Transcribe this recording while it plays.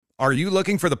Are you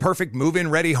looking for the perfect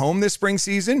move-in ready home this spring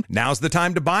season? Now's the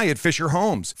time to buy at Fisher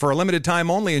Homes. For a limited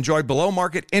time only, enjoy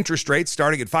below-market interest rates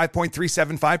starting at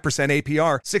 5.375%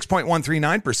 APR,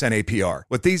 6.139% APR.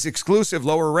 With these exclusive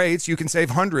lower rates, you can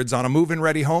save hundreds on a move-in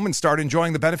ready home and start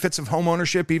enjoying the benefits of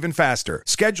homeownership even faster.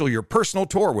 Schedule your personal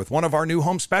tour with one of our new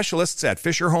home specialists at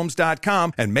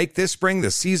FisherHomes.com and make this spring the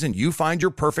season you find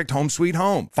your perfect home sweet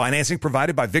home. Financing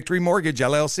provided by Victory Mortgage,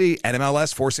 LLC,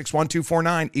 NMLS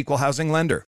 461249, Equal Housing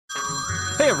Lender.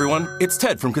 Hey everyone, it's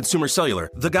Ted from Consumer Cellular,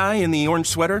 the guy in the orange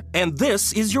sweater, and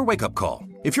this is your wake-up call.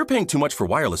 If you're paying too much for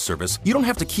wireless service, you don't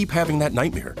have to keep having that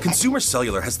nightmare. Consumer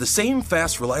Cellular has the same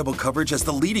fast, reliable coverage as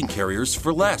the leading carriers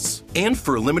for less. And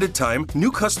for a limited time, new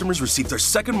customers receive their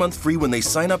second month free when they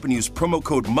sign up and use promo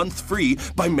code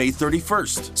MONTHFREE by May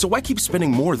 31st. So why keep spending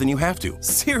more than you have to?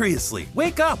 Seriously,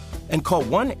 wake up and call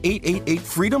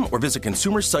 1-888-FREEDOM or visit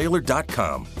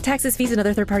consumercellular.com. Taxes, fees, and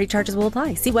other third-party charges will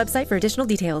apply. See website for additional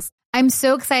details. I'm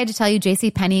so excited to tell you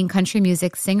JCPenney and country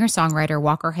music singer-songwriter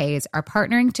Walker Hayes are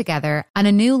partnering together on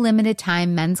a new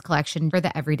limited-time men's collection for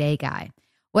the everyday guy.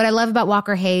 What I love about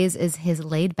Walker Hayes is his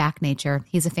laid-back nature.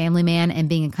 He's a family man, and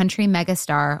being a country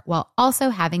megastar while also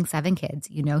having 7 kids,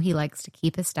 you know he likes to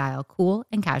keep his style cool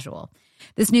and casual.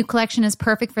 This new collection is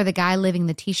perfect for the guy living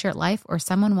the t-shirt life or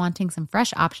someone wanting some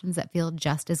fresh options that feel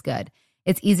just as good.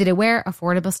 It's easy to wear,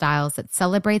 affordable styles that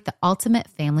celebrate the ultimate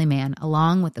family man,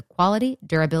 along with the quality,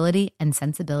 durability, and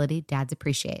sensibility dads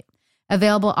appreciate.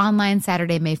 Available online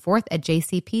Saturday, May 4th at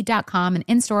jcp.com and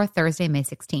in-store Thursday, May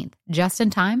 16th, just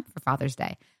in time for Father's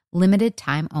Day. Limited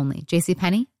time only.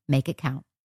 JCPenney, make it count.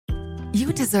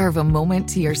 You deserve a moment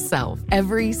to yourself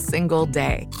every single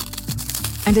day.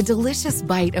 And a delicious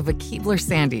bite of a Keebler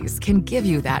Sandies can give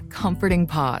you that comforting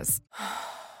pause.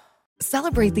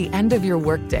 Celebrate the end of your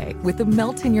workday with the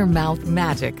melt-in-your-mouth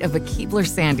magic of a Keebler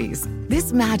Sandies.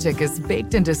 This magic is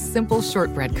baked into simple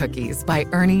shortbread cookies by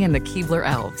Ernie and the Keebler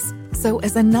Elves. So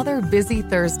as another busy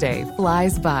Thursday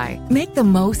flies by, make the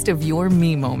most of your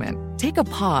me moment. Take a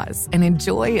pause and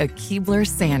enjoy a Keebler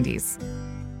Sandies.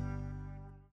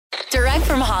 Direct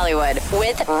from Hollywood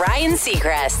with Ryan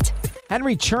Seacrest.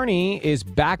 Henry Czerny is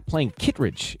back playing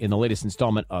Kittredge in the latest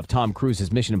installment of Tom Cruise's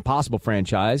Mission Impossible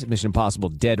franchise, Mission Impossible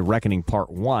Dead Reckoning Part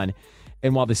 1.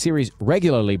 And while the series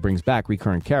regularly brings back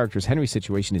recurring characters, Henry's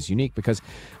situation is unique because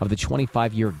of the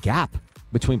 25-year gap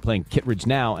between playing Kittredge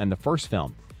now and the first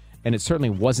film. And it certainly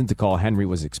wasn't the call Henry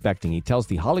was expecting. He tells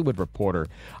The Hollywood Reporter,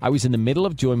 "I was in the middle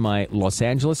of doing my Los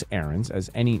Angeles errands,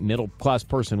 as any middle-class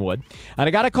person would, and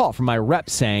I got a call from my rep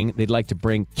saying they'd like to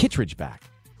bring Kittredge back.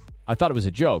 I thought it was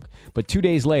a joke, but 2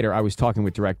 days later, I was talking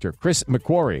with director Chris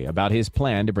McQuarrie about his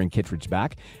plan to bring Kittredge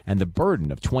back and the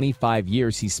burden of 25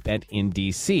 years he spent in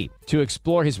D.C. to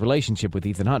explore his relationship with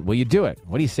Ethan Hunt. Will you do it?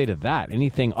 What do you say to that?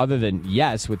 Anything other than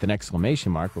yes with an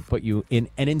exclamation mark will put you in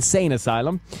an insane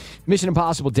asylum. Mission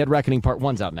Impossible Dead Reckoning Part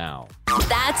 1's out now.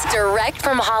 That's direct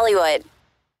from Hollywood.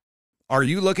 Are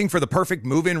you looking for the perfect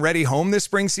move-in ready home this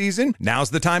spring season? Now's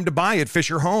the time to buy at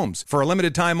Fisher Homes. For a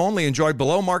limited time only, enjoy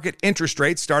below-market interest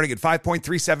rates starting at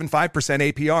 5.375%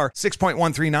 APR,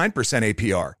 6.139%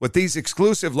 APR. With these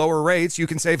exclusive lower rates, you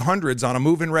can save hundreds on a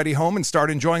move-in ready home and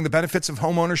start enjoying the benefits of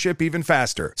homeownership even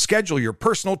faster. Schedule your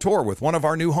personal tour with one of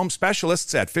our new home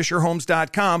specialists at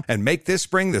FisherHomes.com and make this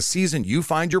spring the season you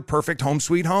find your perfect home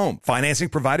sweet home. Financing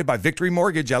provided by Victory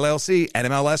Mortgage, LLC,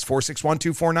 NMLS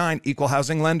 461249, Equal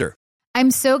Housing Lender.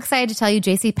 I'm so excited to tell you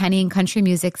JCPenney and country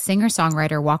music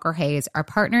singer-songwriter Walker Hayes are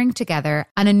partnering together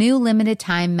on a new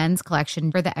limited-time men's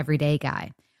collection for the everyday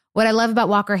guy. What I love about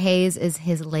Walker Hayes is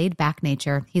his laid-back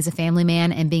nature. He's a family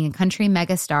man, and being a country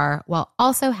megastar while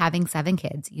also having 7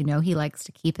 kids, you know he likes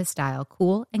to keep his style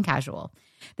cool and casual.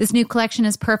 This new collection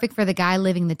is perfect for the guy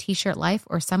living the t-shirt life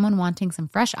or someone wanting some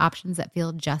fresh options that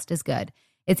feel just as good.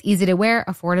 It's easy to wear,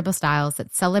 affordable styles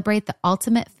that celebrate the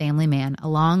ultimate family man,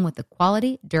 along with the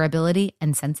quality, durability,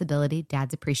 and sensibility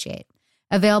dads appreciate.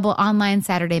 Available online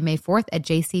Saturday, May 4th at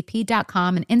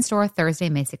jcp.com and in-store Thursday,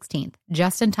 May 16th,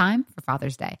 just in time for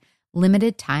Father's Day.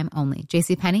 Limited time only.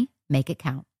 JCPenney, make it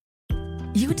count.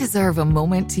 You deserve a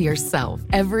moment to yourself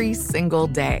every single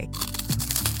day.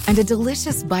 And a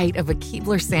delicious bite of a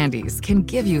Keebler Sandies can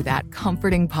give you that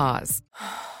comforting pause.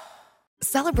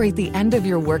 Celebrate the end of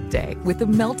your workday with the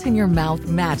melt-in-your-mouth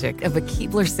magic of a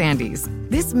Keebler Sandies.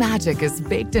 This magic is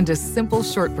baked into simple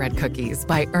shortbread cookies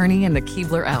by Ernie and the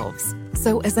Keebler Elves.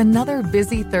 So as another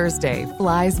busy Thursday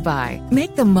flies by,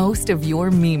 make the most of your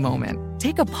me moment.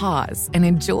 Take a pause and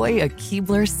enjoy a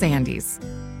Keebler Sandies.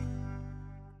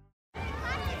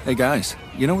 Hey guys,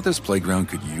 you know what this playground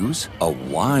could use? A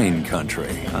wine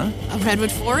country, huh? A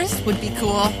redwood forest would be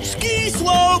cool. Ski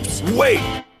slopes!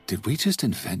 Wait! Did we just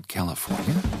invent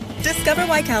California? Discover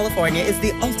why California is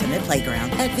the ultimate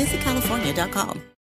playground at visitcalifornia.com.